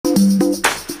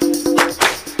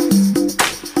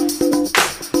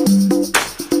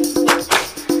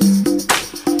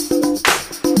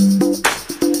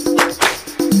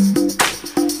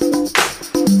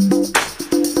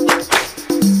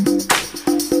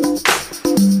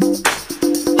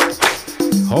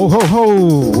Ho, ho, ho.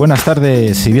 Buenas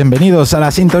tardes y bienvenidos a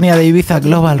la sintonía de Ibiza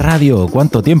Global Radio.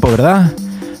 ¿Cuánto tiempo, verdad?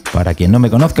 Para quien no me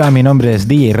conozca, mi nombre es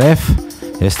DJ Reff.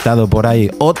 He estado por ahí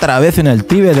otra vez en el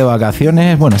Tíbet de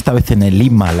vacaciones. Bueno, esta vez en el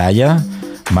Himalaya.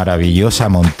 Maravillosa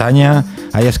montaña.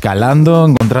 Ahí escalando,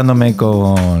 encontrándome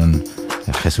con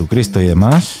Jesucristo y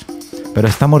demás. Pero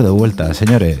estamos de vuelta,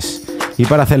 señores. Y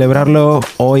para celebrarlo,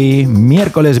 hoy,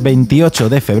 miércoles 28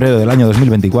 de febrero del año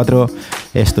 2024,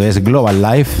 esto es Global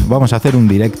Life. Vamos a hacer un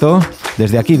directo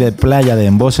desde aquí de Playa de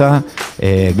Embosa,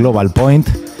 Global Point,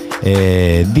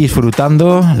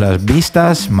 disfrutando las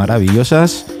vistas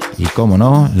maravillosas y, como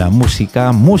no, la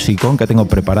musicón que tengo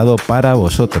preparado para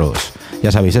vosotros.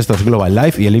 Ya sabéis, esto es Global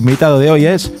Life y el invitado de hoy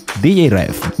es DJ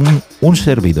Reff, un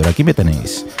servidor, aquí me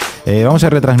tenéis. Vamos a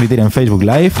retransmitir en Facebook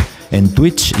Live, en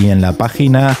Twitch y en la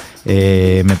página,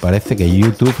 me parece que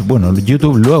YouTube, bueno,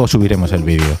 YouTube luego subiremos el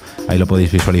vídeo. Ahí lo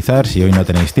podéis visualizar si hoy no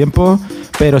tenéis tiempo,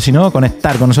 pero si no,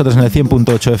 conectar con nosotros en el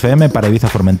 100.8 FM para Ibiza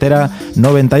Formentera,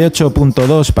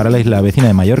 98.2 para la isla vecina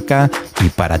de Mallorca y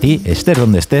para ti, estés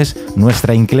donde estés,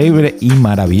 nuestra increíble y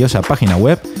maravillosa página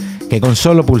web, que con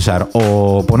solo pulsar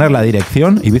o poner la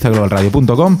dirección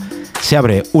ibizaglobalradio.com se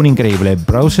abre un increíble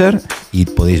browser y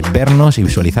podéis vernos y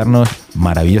visualizarnos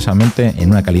maravillosamente en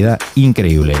una calidad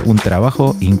increíble. Un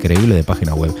trabajo increíble de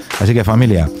página web. Así que,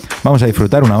 familia, vamos a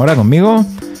disfrutar una hora conmigo.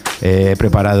 He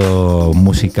preparado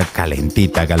música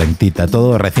calentita,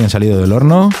 todo recién salido del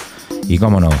horno. Y,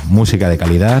 cómo no, música de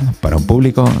calidad para un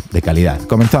público de calidad.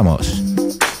 ¡Comenzamos!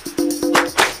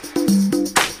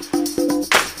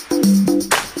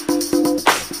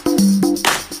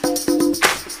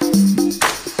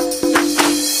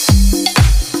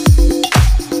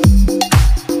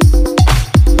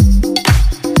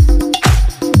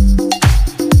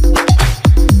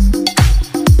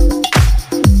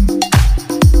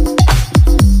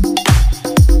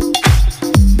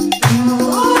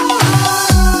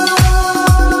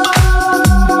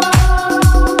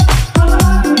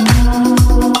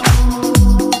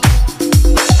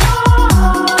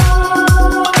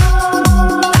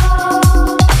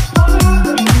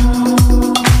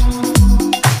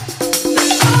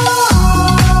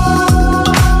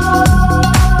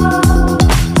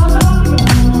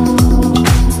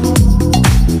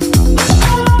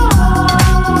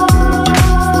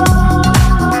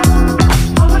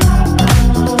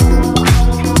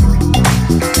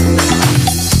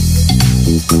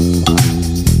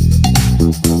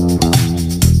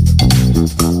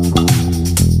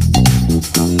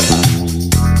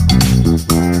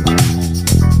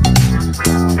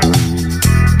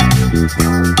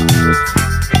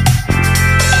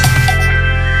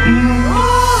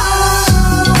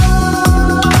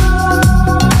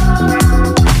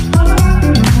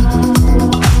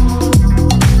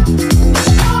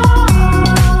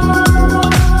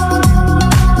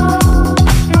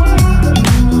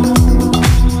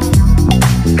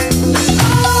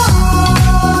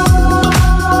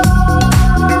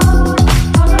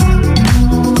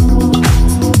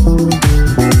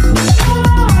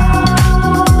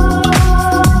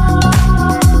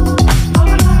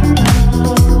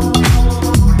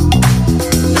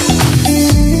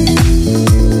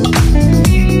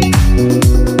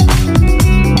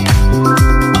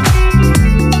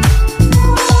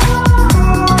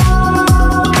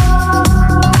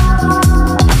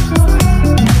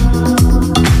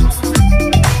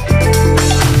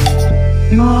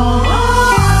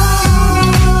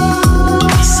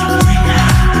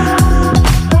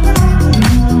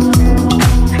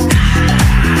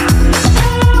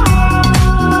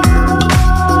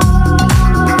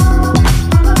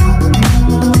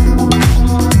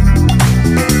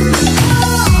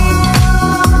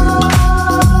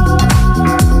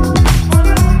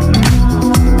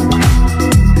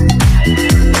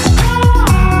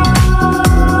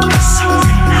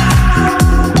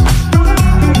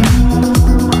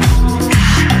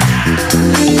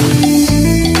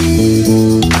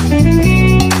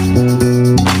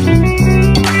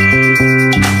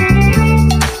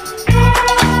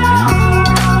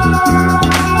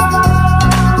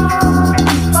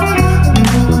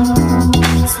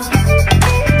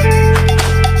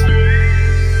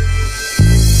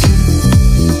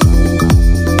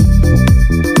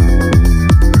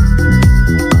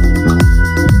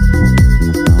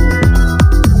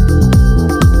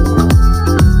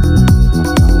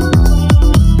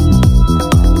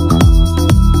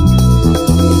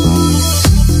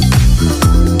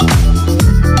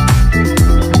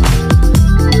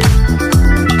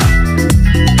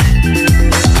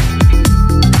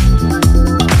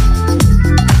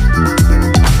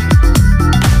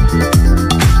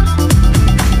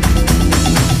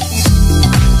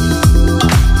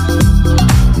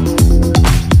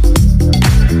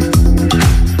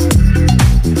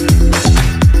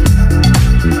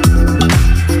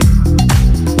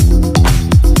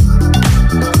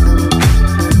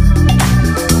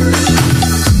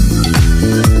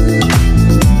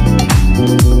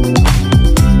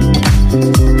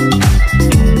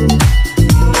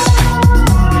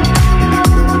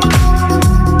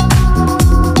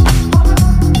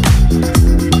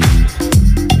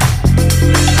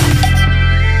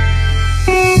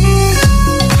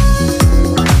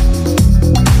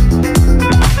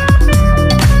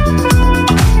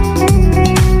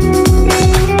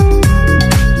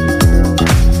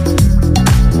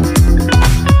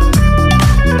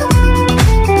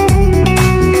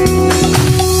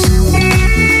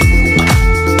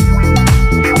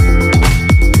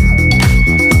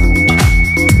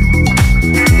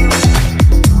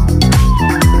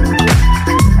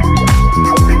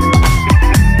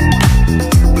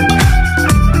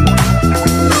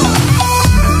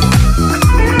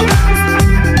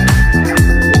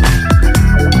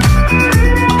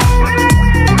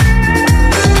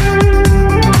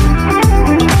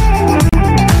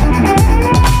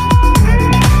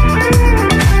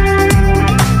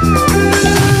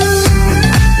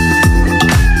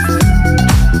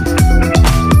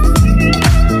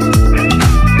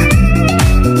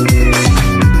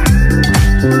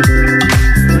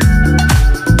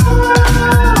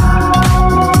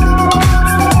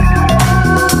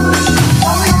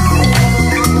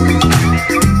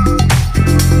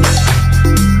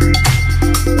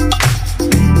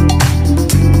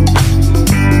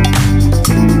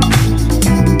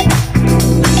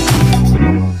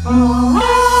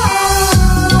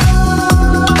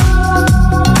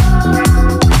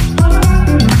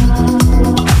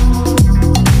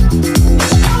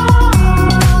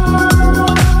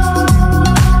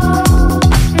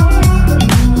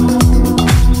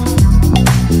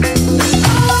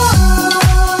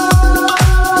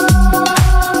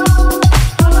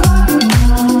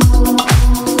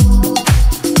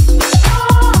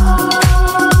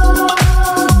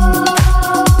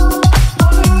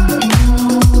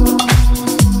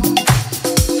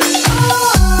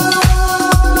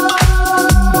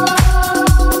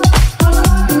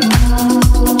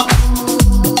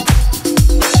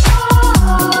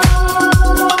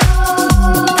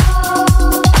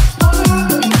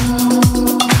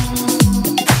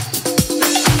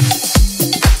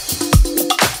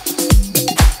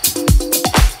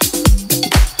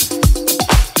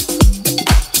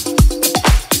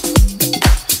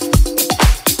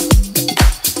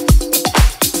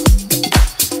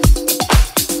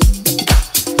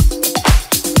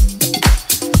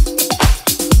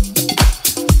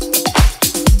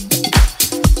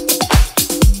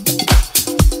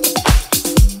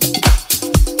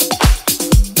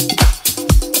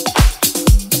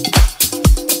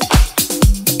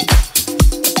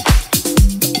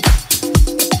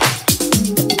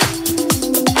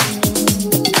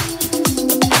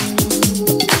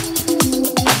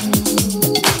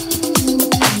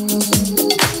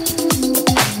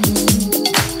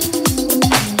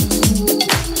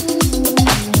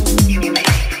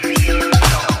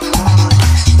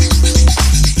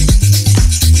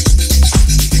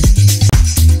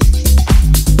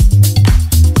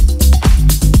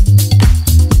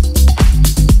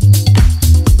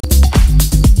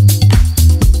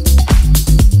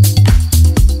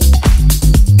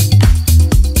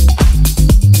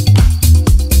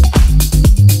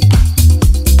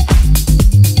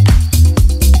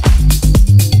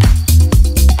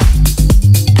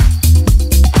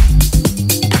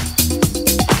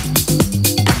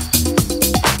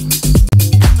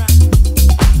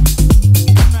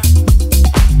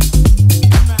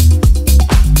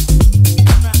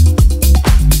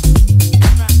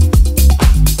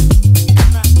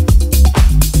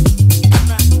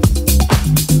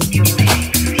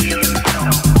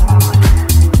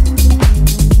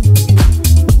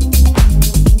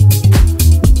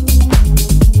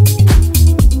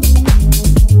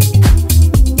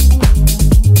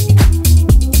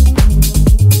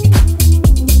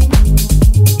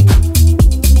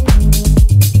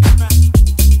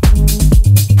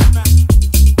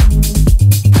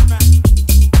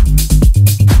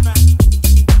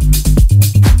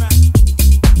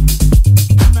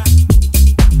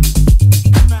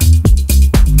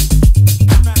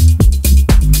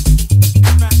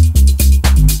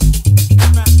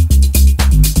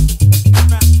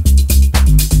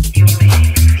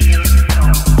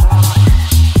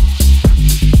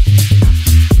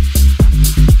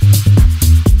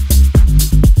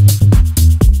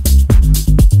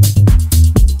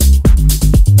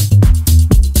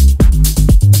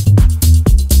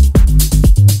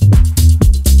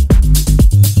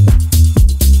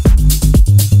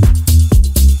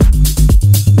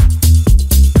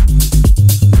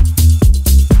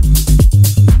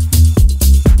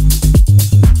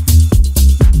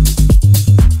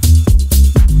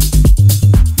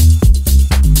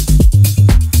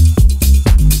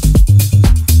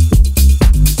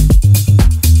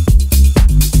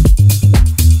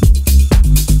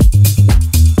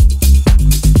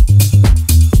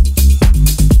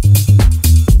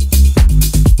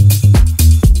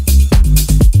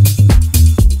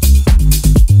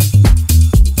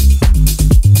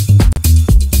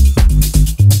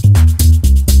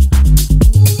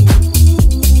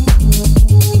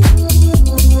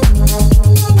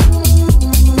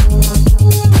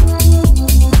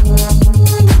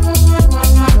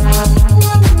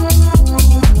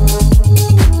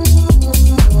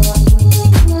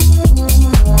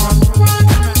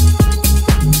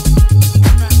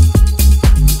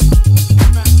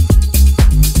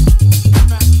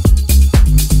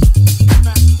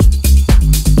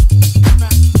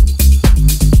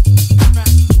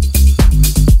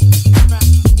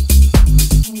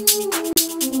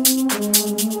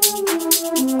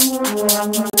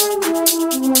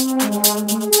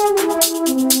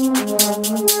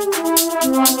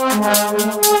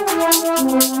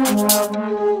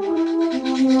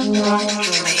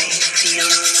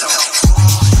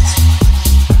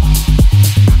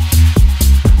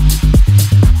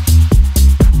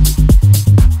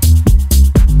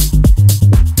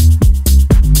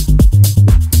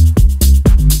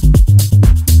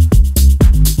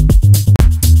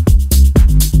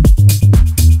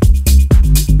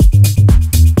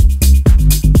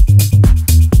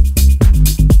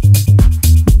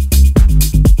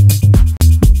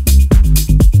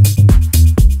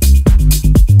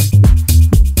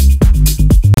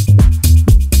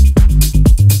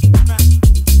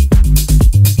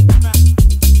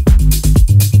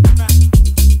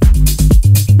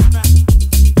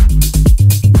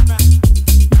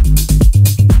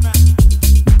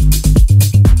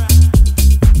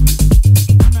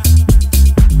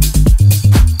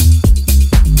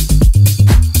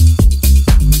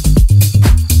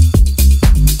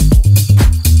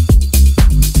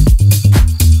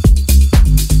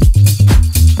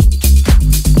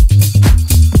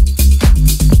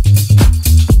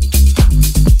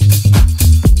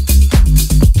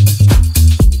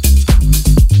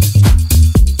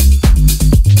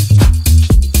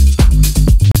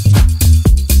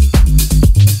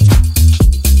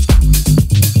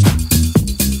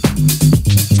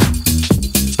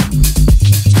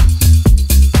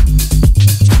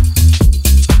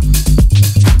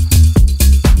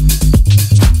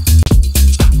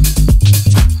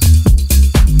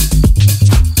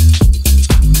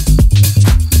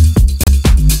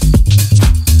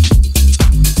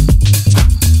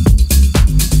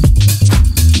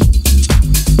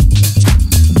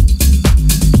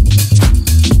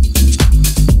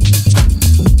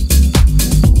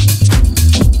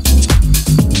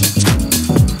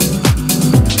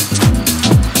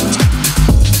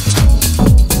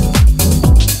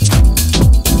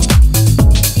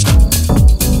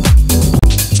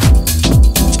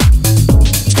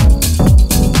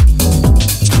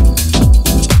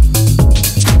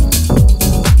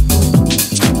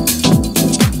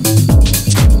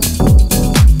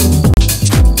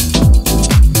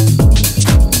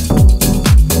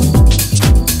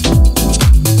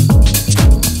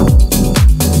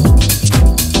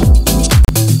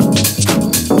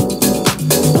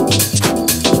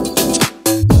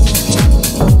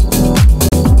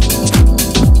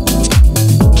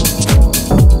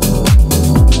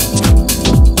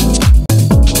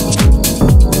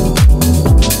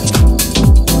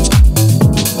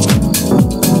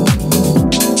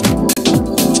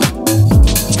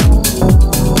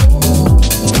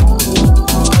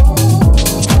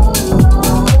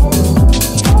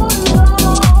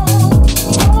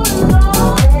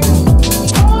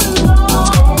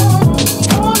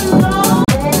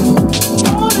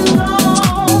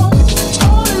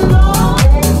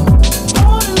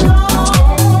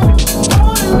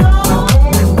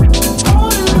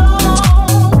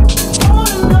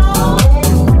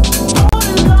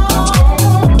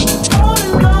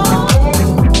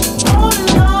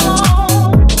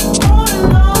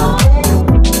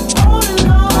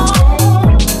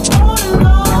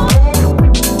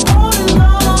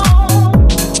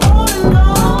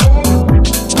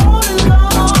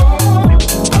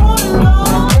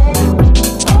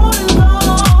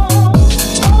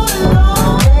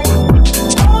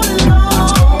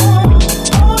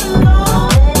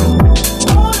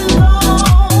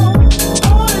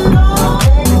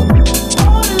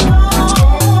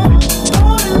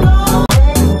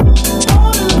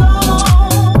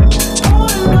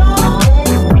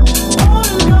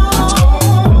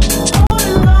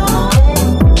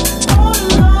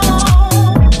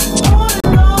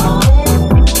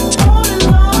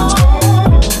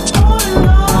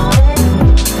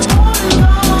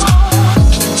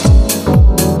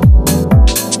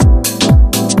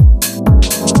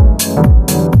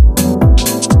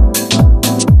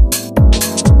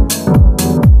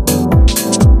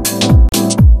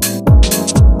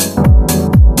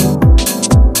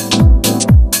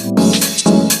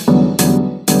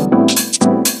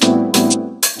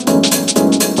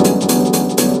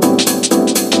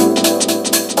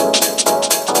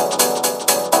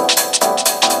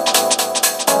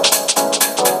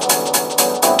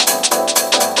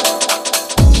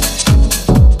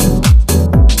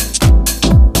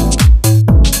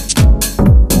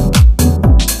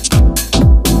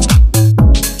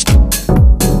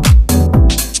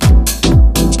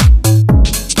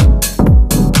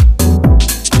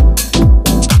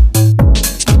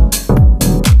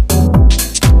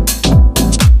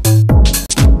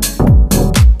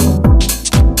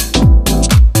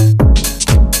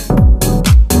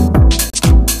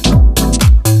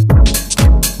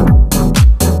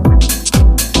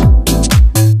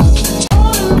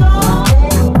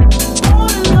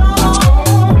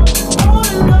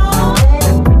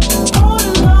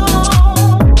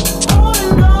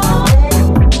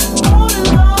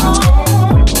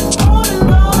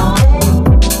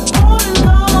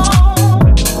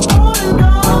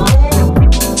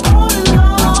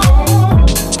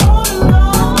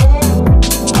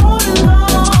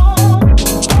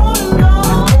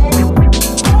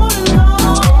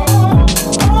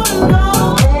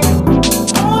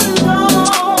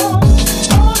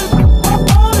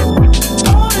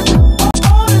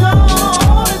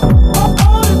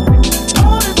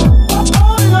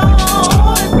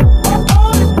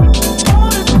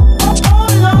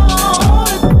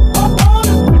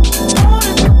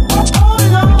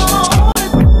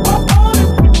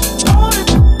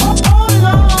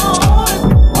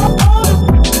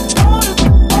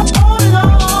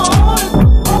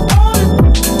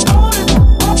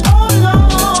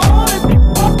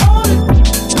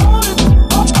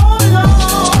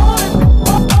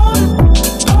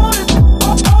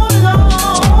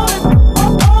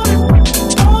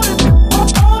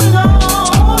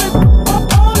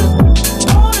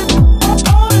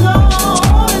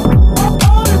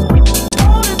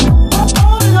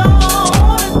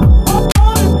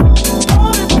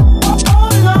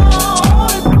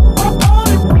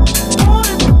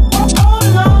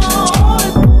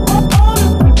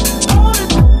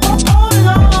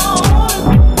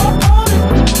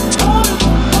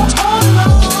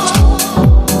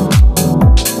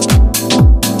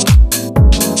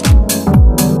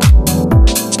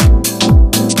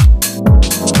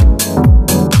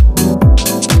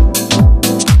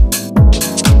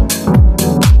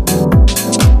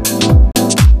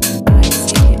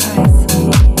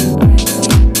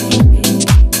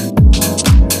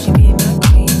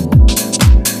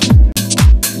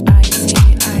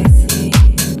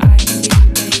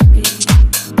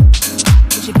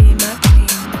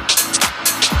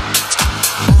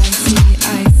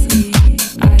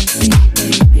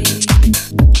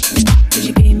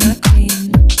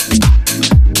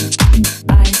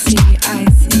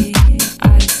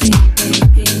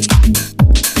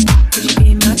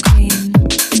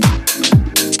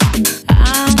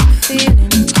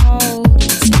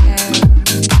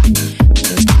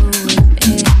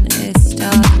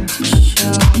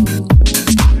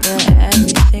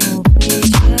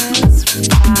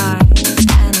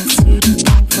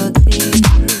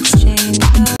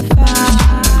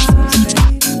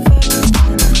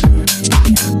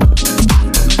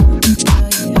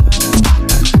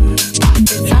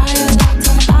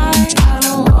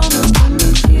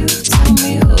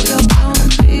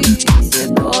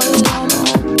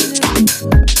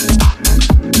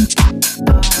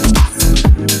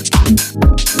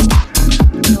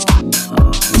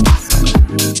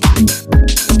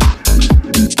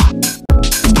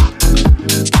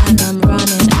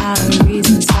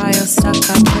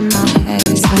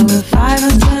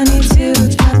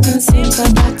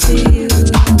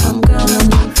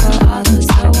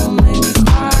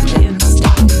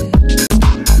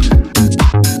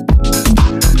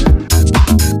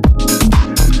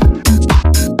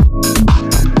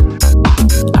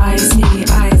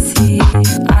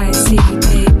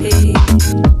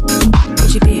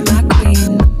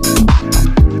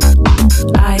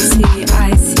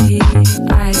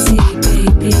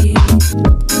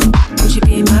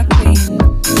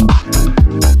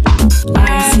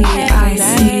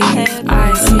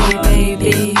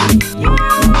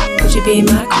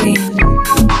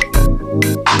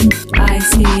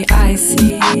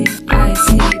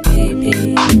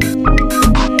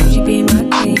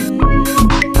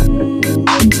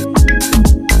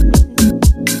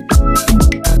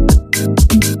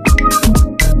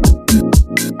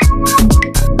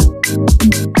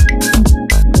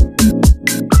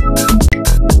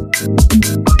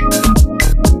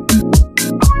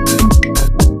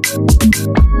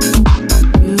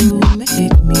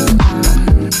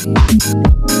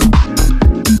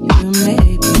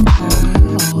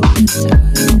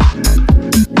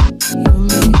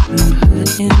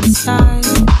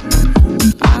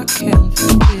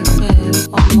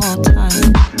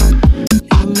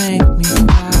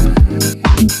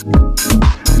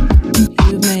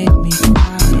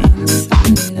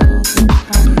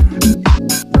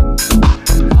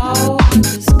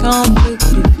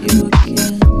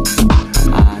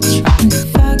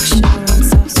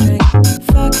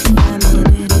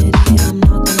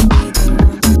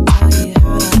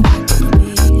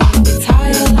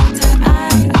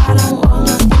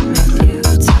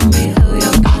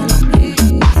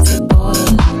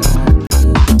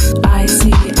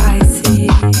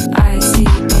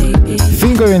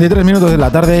 5:23 de la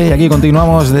tarde y aquí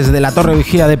continuamos desde la Torre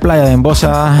Vigía de Playa de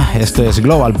Embosa. Esto es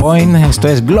Global Point, esto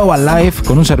es Global Life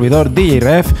con un servidor DJ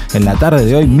Reff en la tarde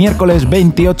de hoy, miércoles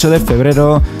 28 de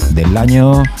febrero del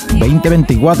año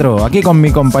 2024. Aquí con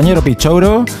mi compañero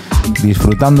Pichouro,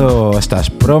 disfrutando estas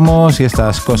promos y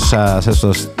estas cosas,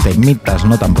 estos temitas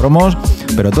no tan promos,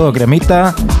 pero todo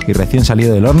cremita y recién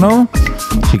salido del horno.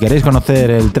 Si queréis conocer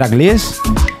el tracklist,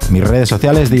 mis redes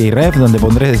sociales DJ Reff, donde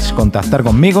podréis contactar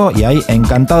conmigo y ahí,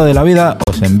 encantado de la vida,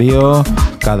 os envío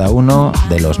cada uno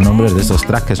de los nombres de estos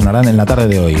tracks que sonarán en la tarde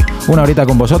de hoy. Una horita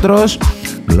con vosotros,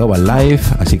 Global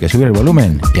Life, así que subir el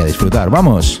volumen y a disfrutar.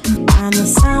 ¡Vamos!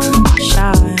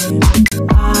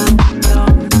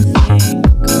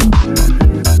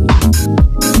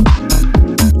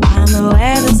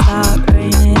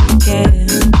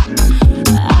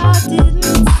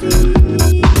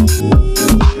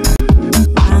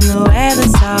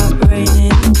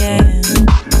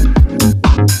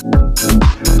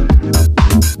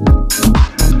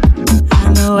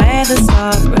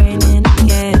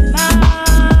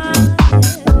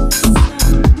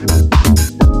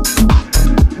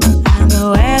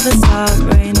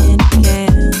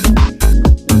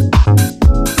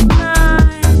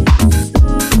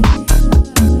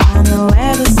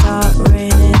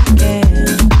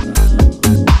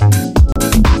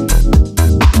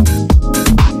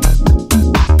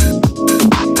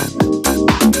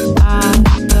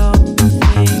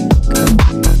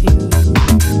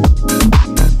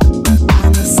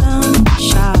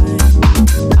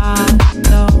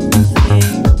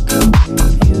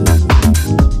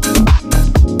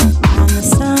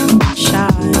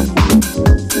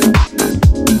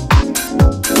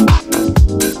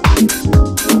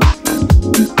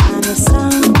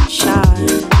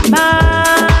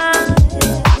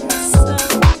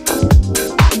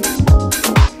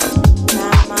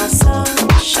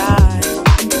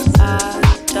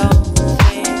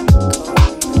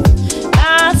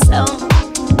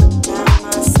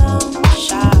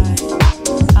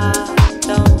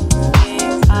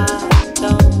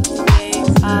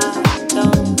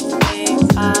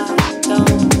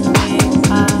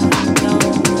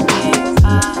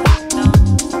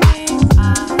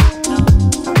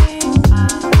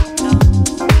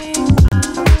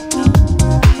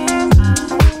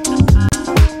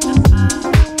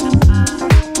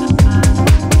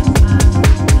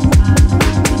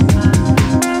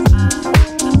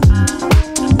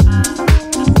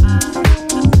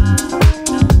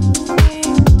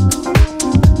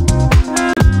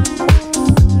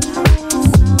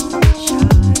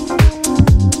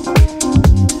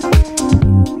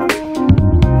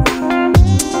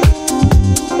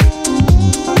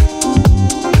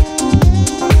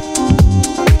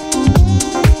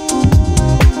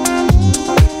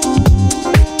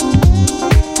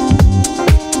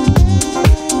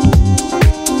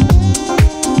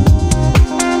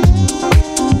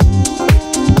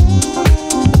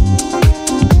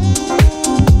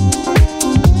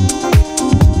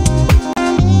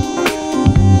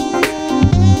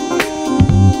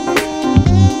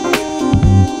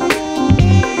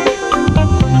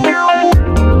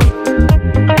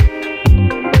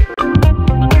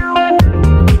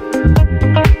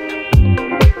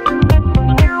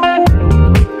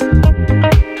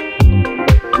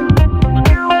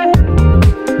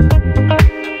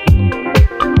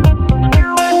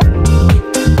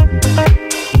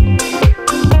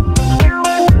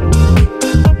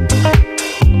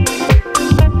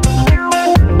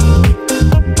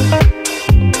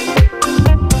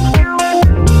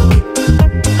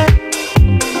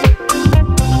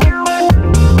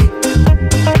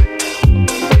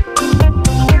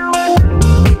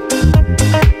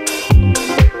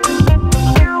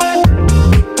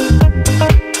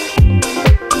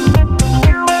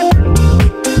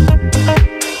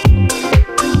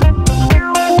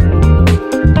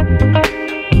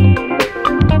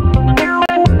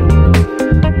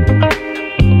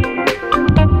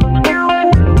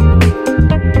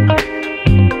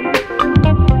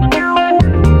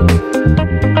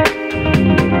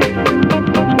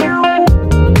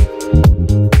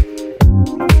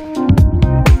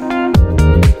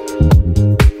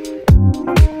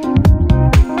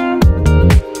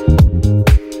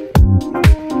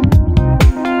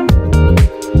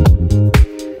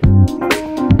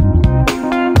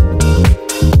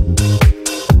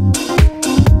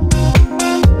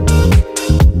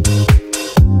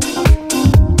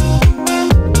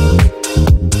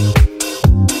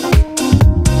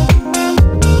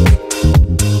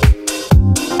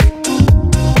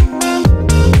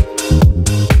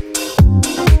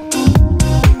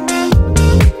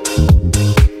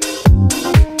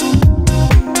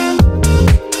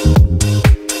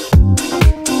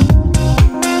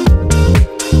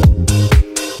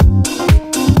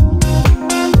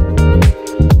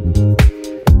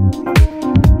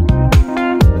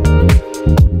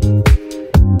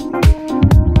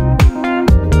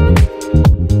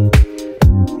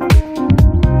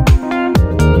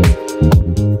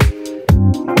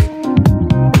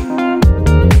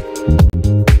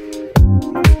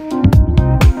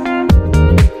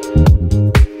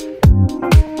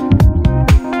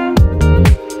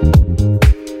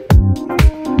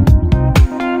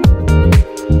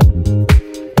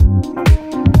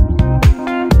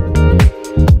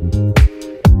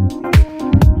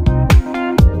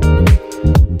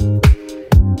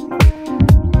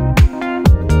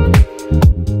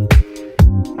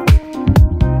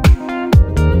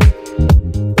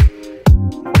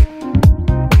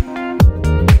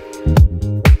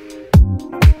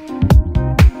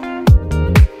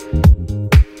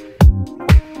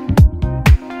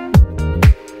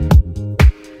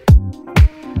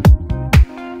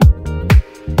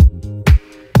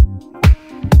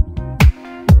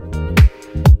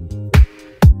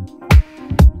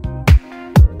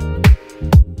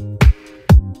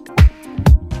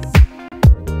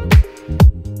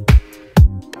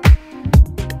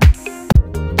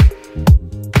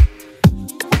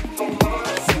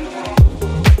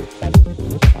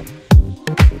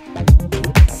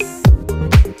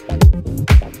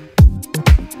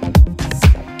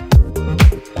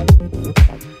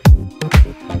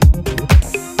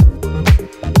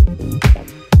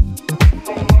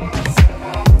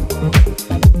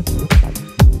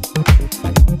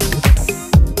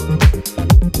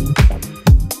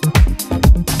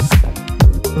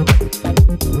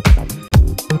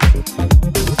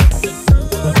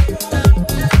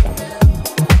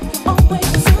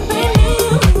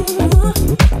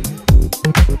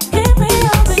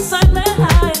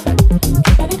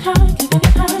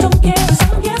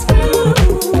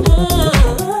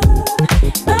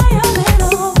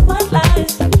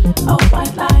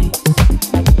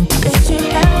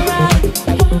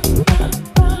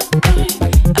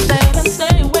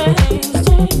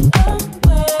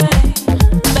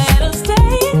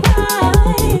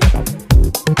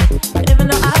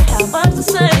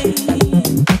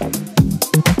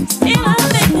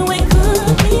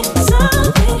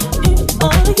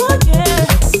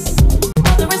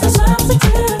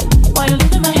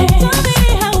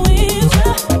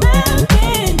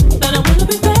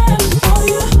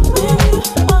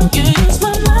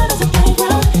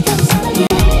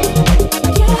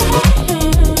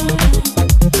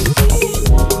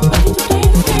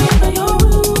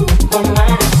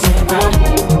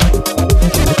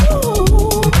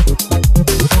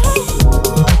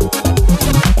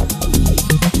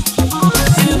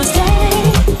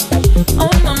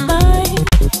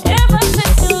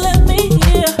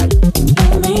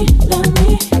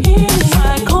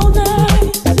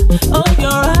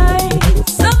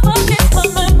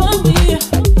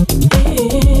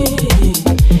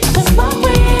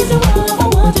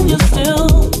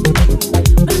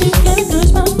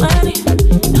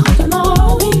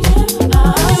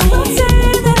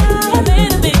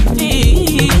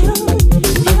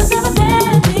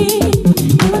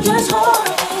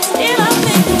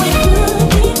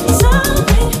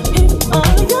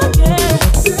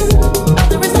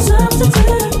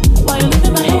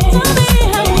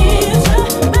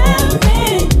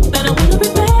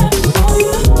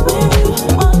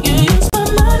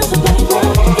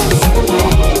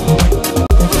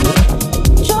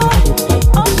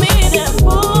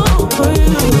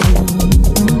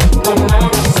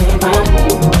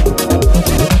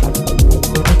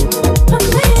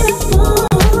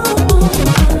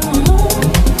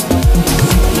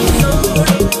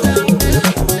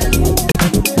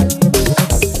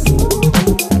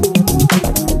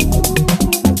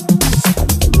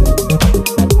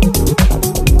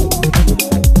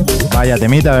 Vaya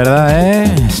temita, ¿verdad?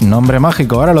 Es nombre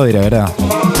mágico, ahora lo diré, ¿verdad?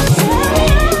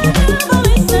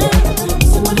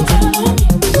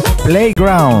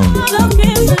 Playground.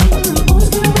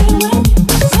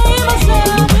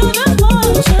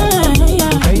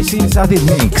 Basic Acid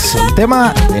Mix, el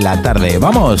tema de la tarde.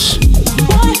 ¡Vamos!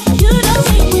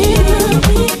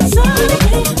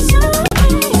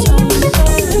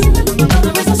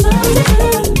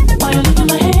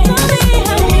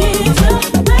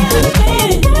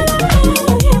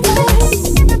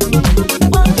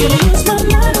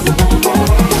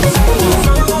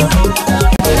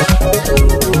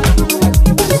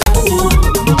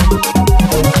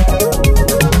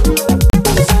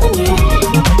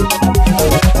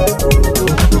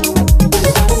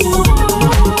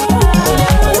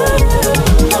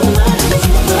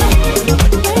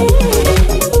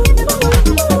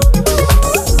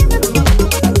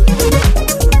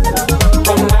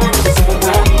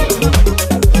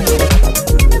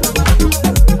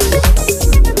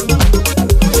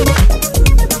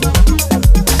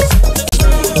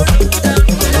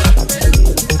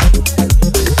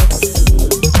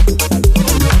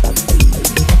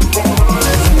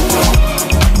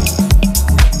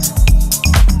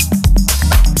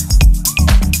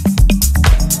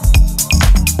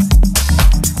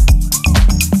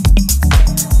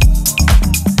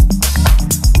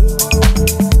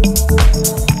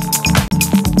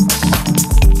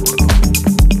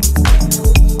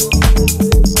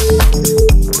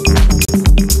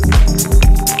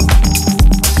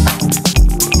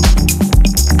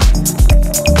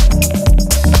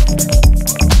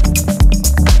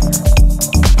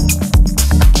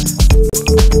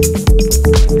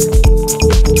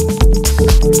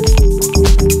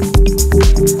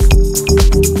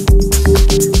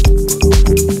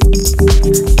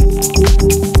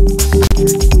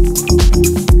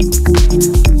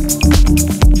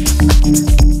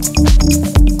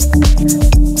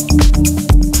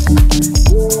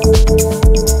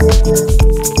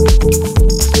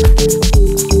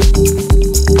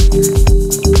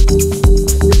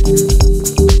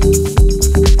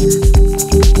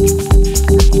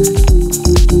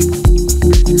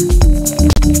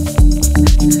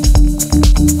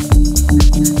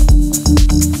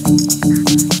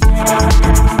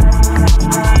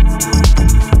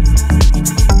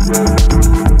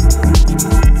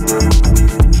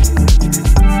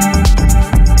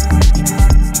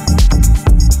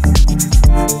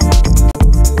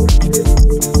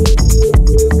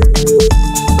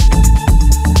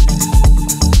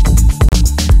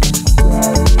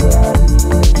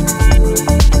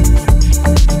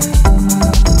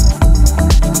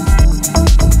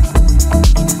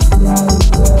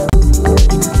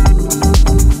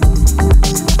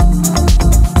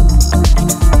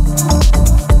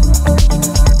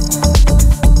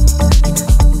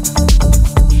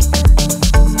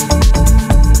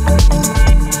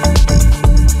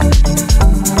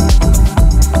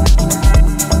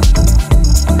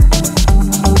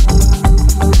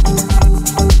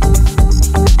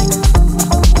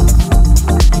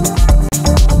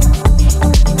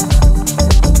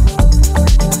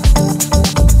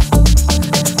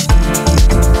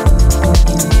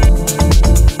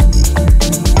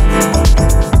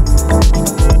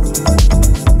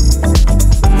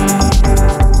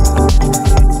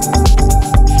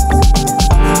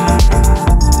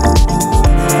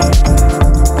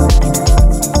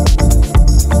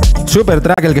 Super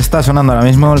track el que está sonando ahora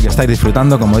mismo, el que estáis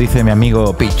disfrutando, como dice mi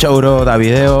amigo Pichouro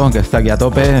Davideo, que está aquí a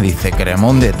tope, dice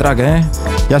cremón de track, ¿eh?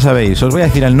 Ya sabéis, os voy a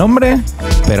decir el nombre,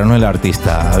 pero no el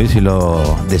artista, a ver si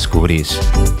lo descubrís.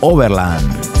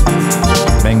 Overland.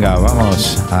 Venga,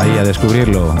 vamos ahí a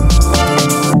descubrirlo.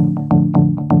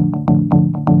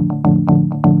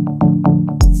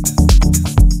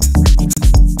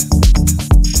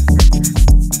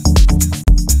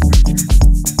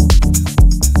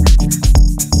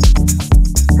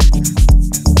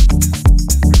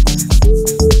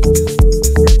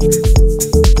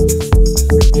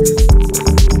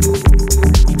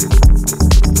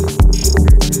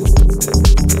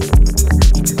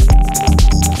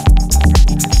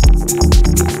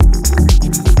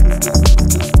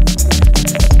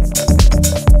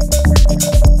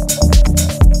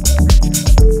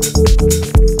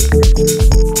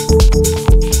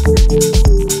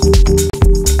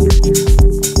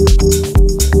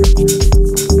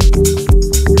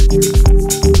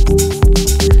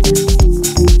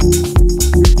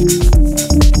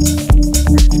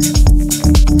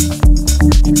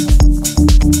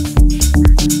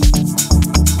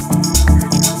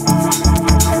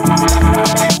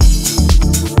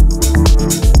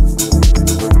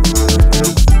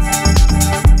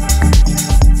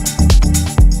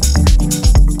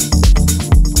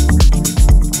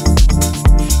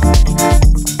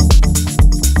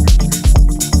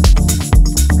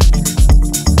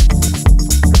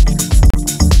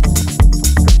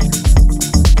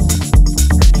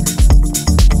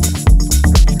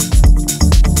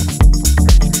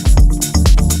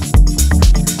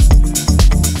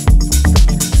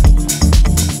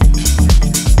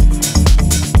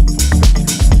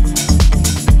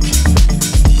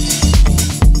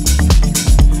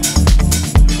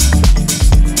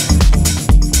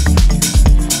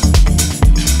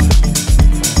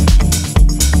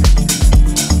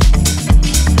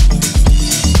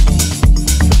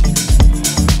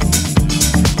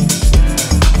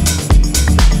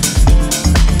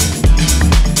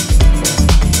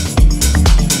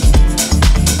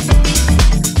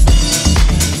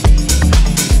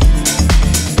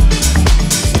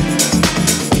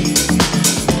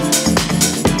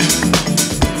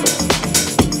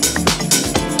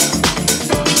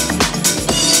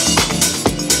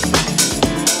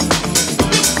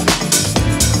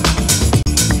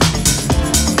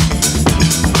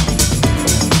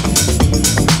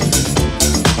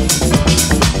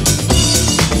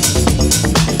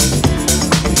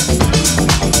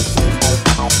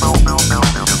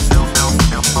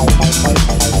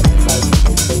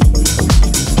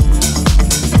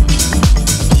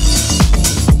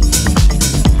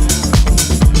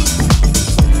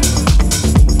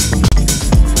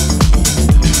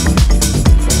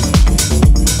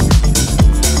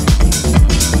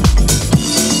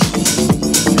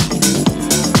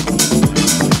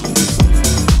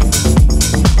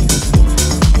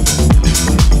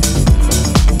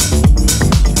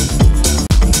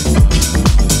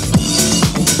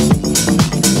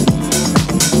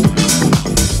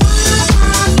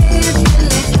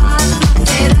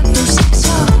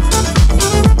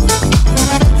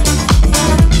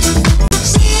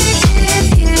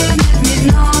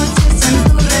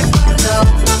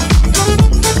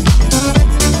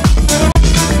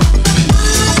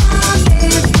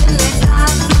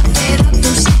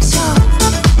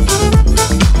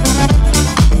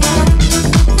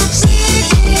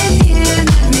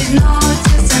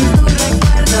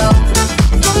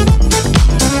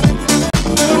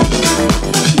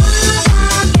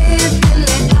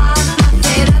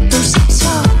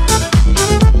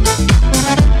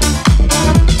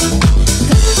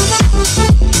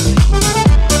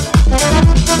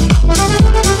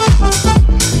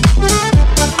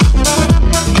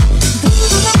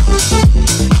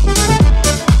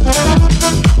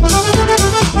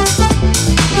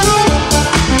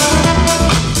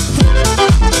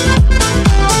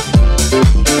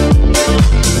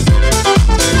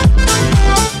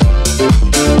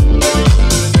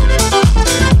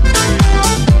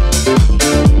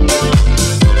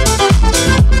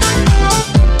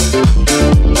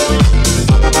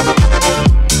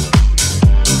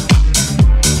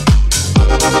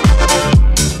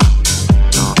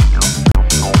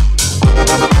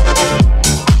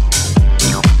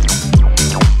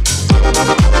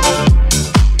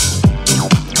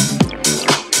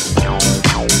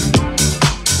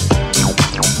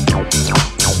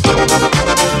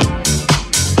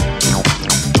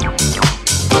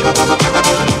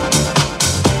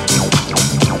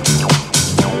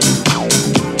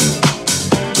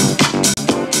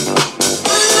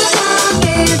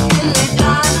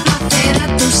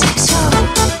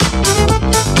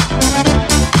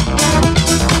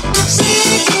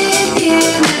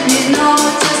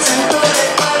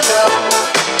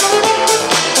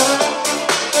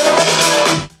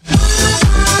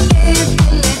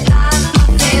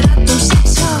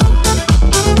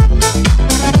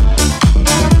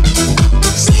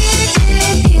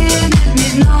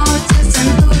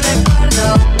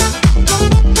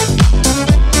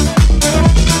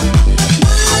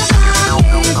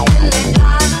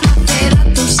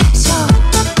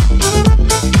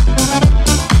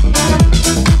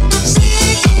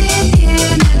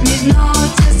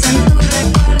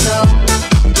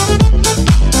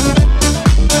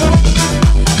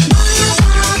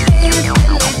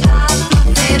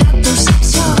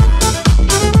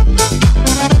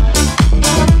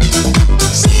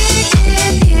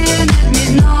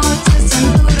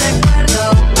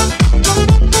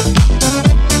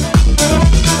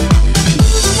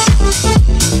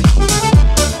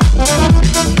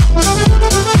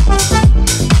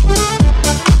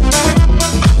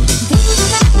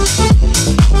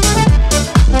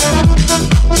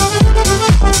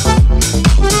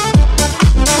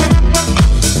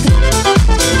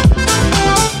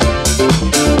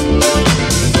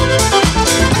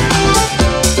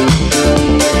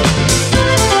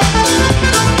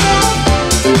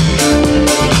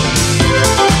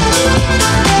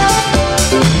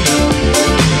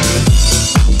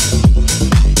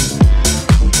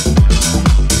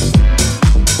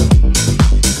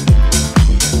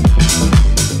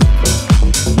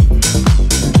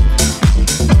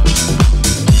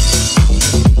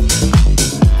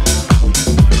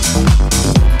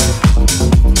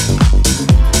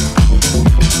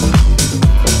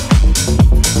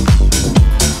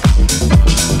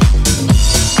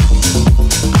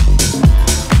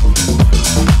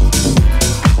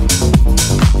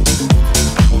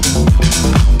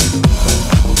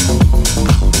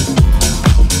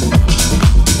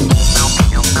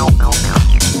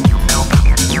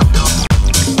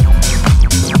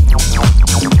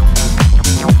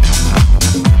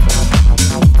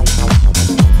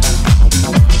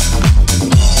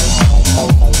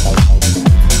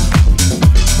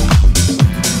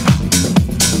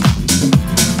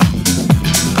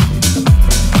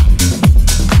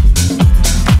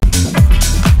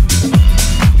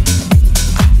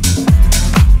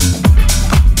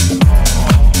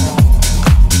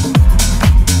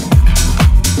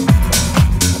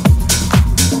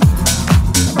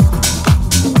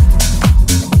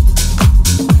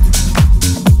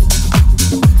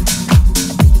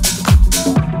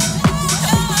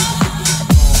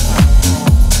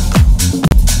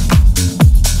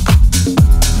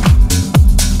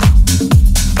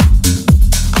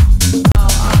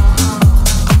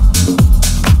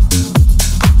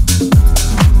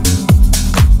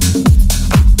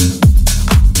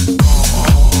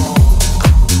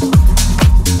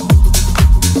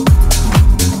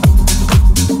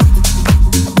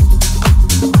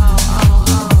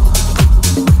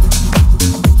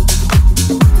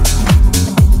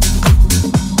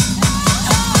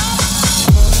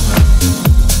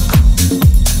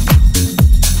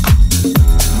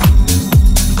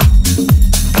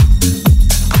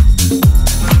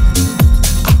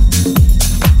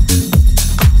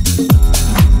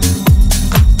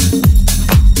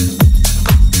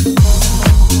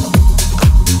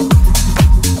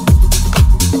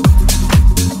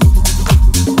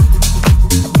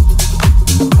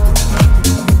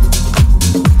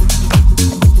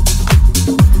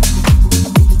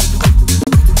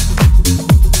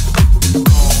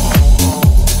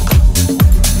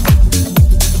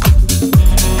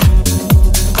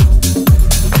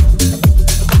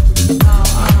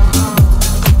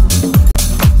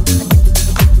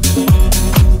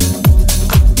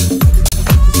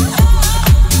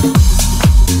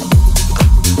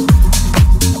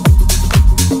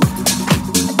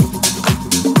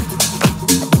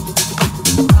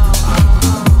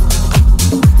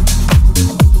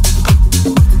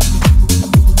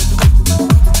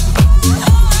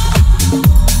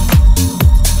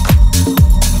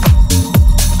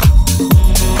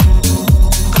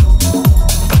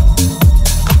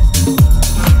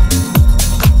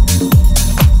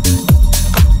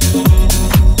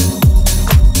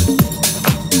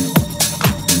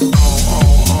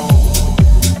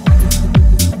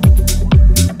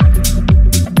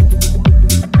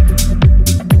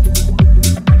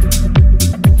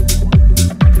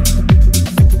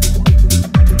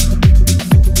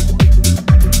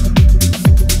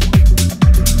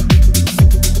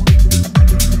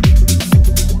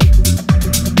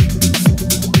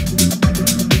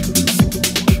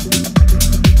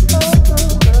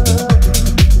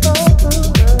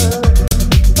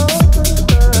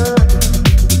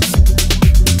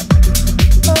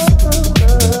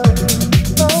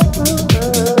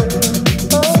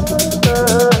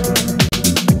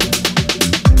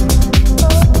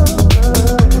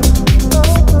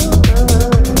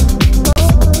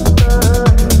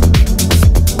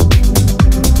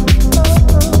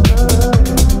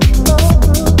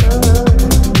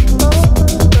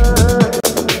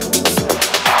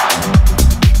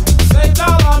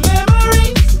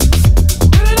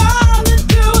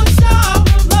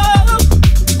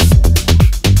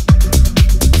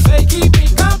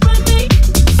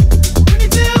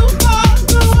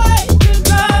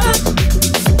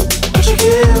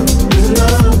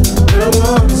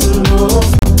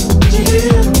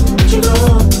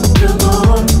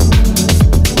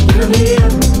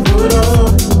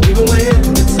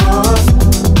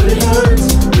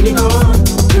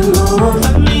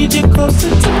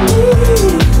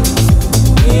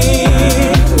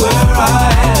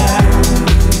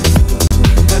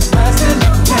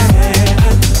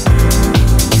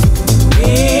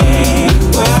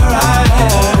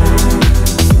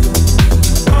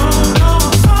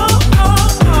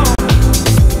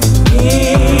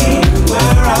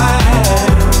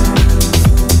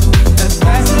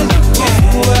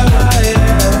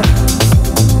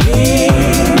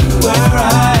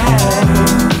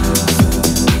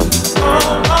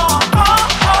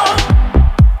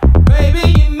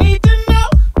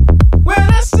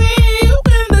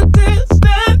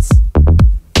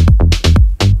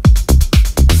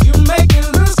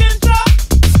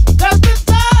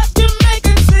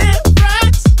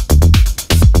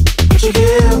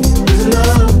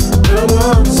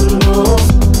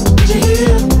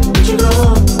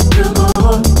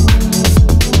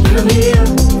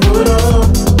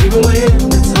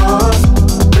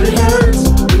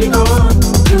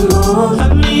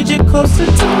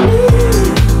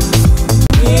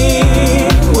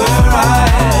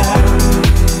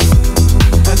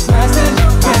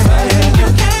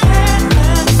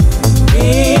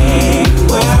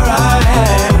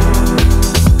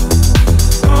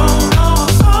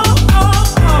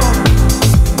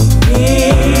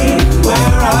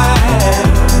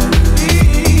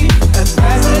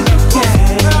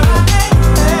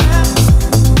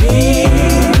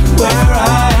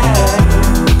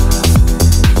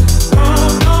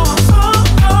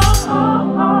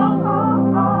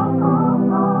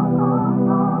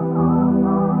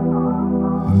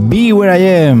 Be Where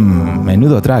I Am.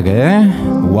 Menudo track, ¿eh?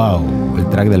 Wow. El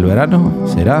track del verano.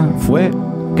 ¿Será? ¿Fue?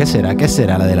 ¿Qué será? ¿Qué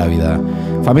será la de la vida?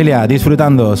 Familia,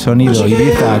 disfrutando sonido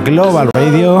Ibiza Global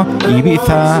Radio.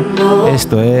 Ibiza.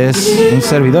 Esto es un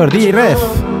servidor DJ Reff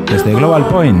desde Global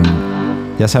Point.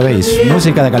 Ya sabéis,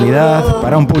 música de calidad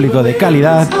para un público de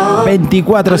calidad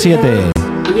 24/7.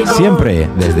 Siempre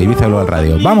desde Ibiza Global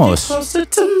Radio. ¡Vamos!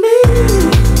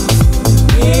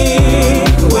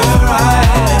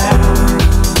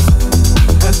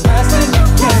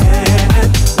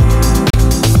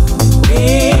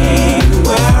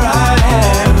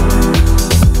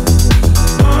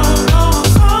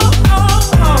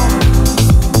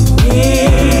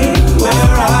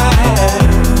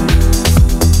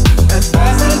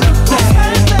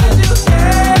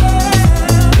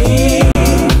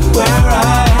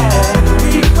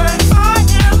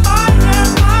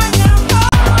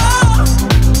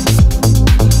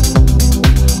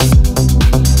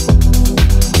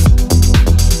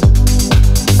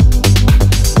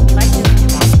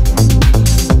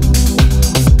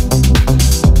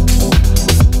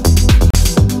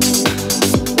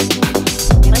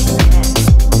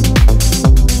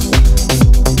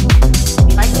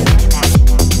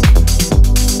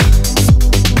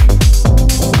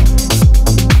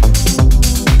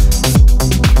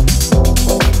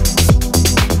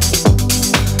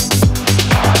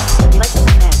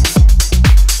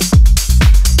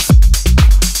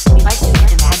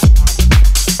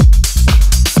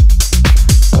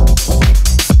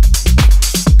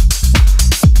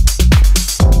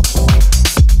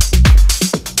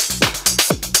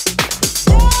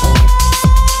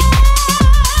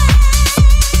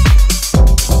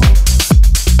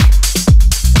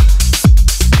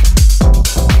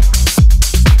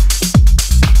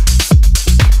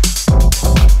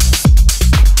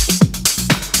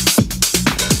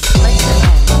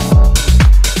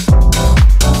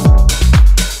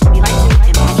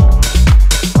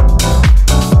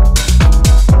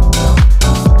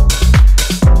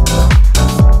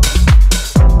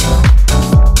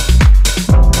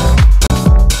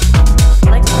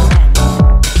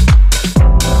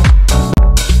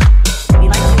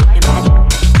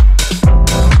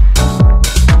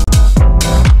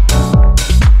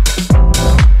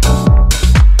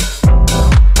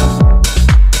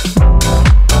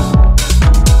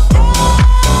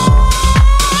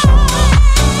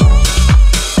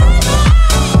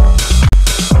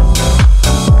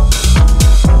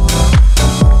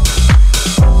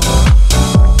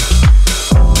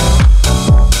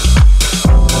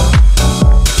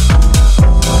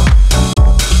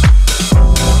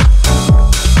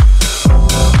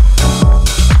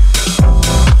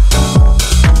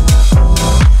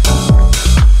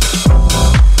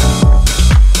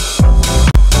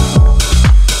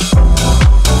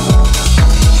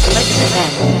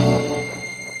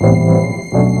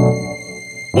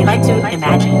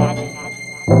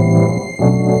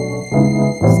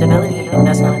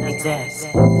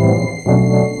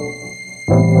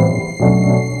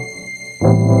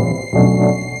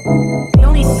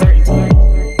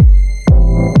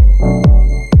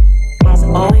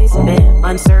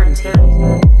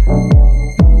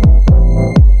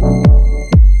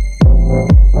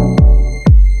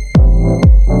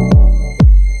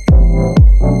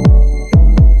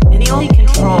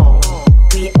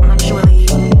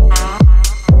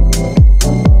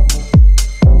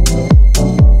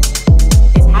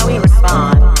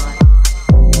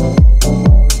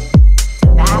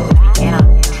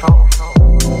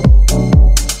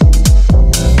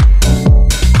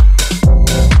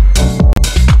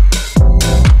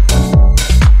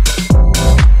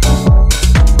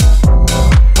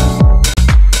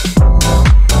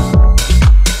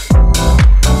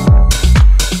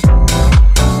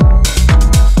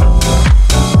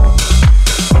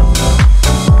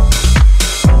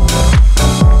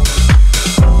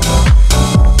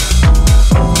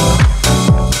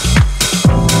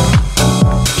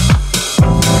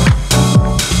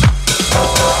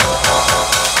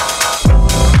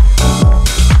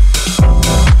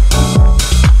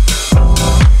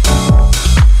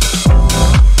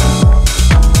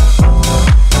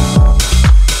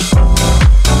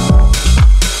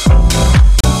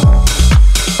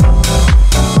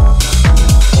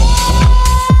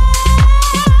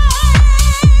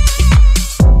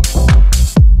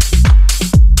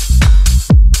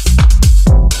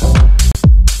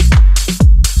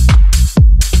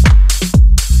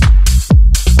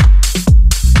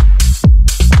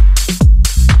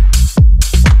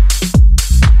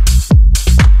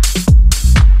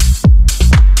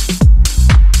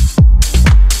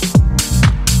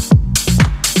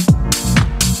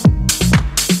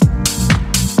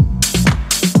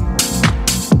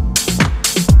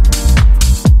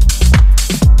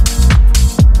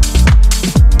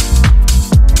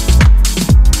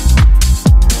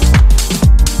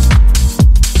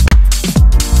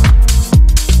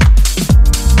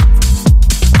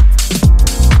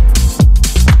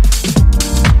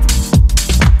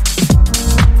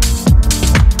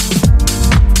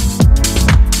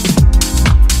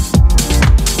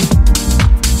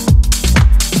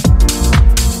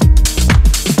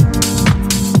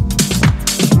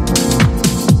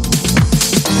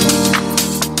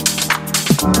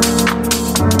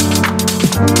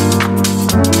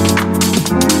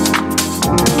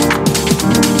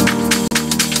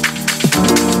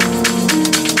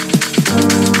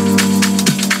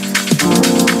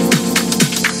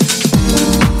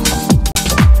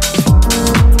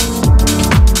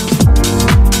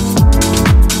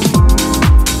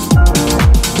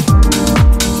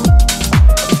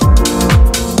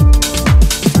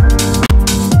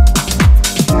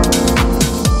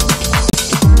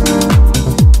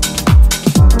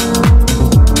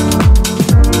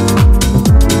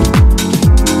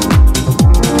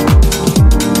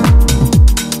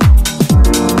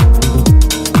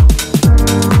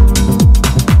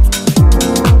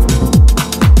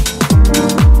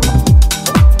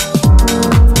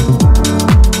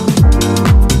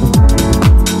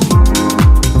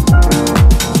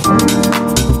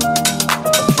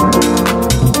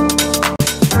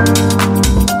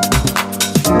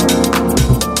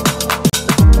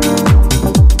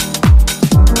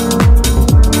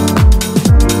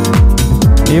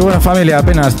 Y bueno, familia,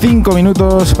 apenas 5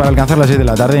 minutos para alcanzar las 6 de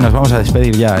la tarde y nos vamos a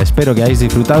despedir ya. Espero que hayáis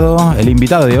disfrutado. El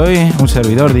invitado de hoy, un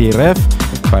servidor DJ Reff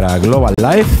para Global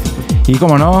Life. Y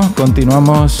como no,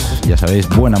 continuamos, ya sabéis,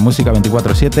 buena música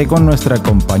 24/7 con nuestra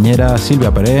compañera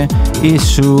Silvia Peré y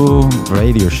su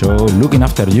radio show Looking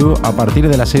After You a partir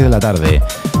de las 6 de la tarde.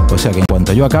 O sea que en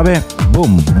cuanto yo acabe,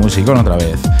 ¡boom! Musicón otra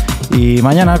vez. Y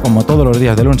mañana, como todos los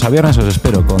días de lunes a viernes, os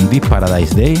espero con Deep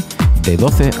Paradise Day de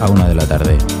 12 a 1 de la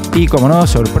tarde. Y como no,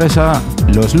 sorpresa,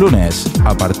 los lunes,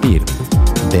 a partir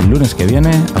del lunes que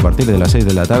viene, a partir de las 6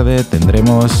 de la tarde,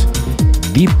 tendremos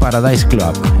Deep Paradise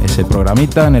Club, ese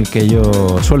programita en el que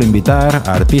yo suelo invitar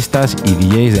a artistas y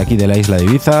DJs de aquí de la isla de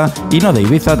Ibiza, y no de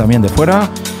Ibiza, también de fuera,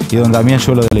 y donde también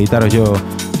suelo deleitaros yo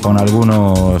con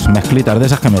algunos mezclitas de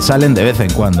esas que me salen de vez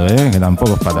en cuando, que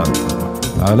tampoco es para tanto,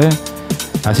 ¿vale?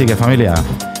 Así que familia,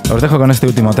 os dejo con este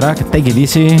último track, Take It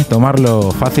Easy,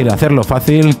 tomarlo fácil, hacerlo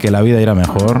fácil, que la vida irá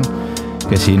mejor,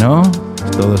 que si no,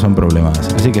 todos son problemas.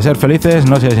 Así que ser felices,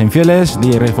 no seáis infieles,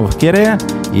 DJ Reff os quiere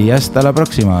y hasta la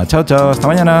próxima. Chao, chao, hasta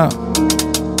mañana.